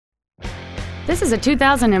This is a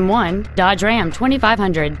 2001 Dodge Ram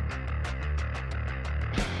 2500.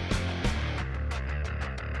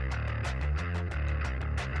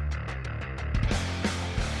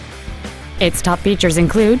 Its top features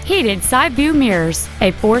include heated side view mirrors,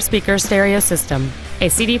 a 4-speaker stereo system, a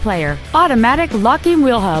CD player, automatic locking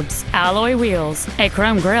wheel hubs, alloy wheels, a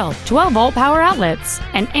chrome grille, 12-volt power outlets,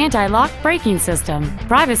 an anti-lock braking system,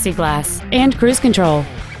 privacy glass, and cruise control.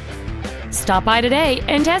 Stop by today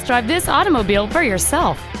and test drive this automobile for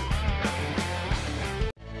yourself.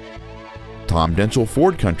 Tom Denchel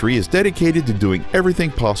Ford Country is dedicated to doing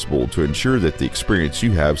everything possible to ensure that the experience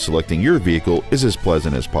you have selecting your vehicle is as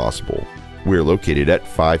pleasant as possible. We're located at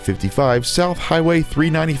 555 South Highway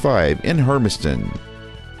 395 in Hermiston.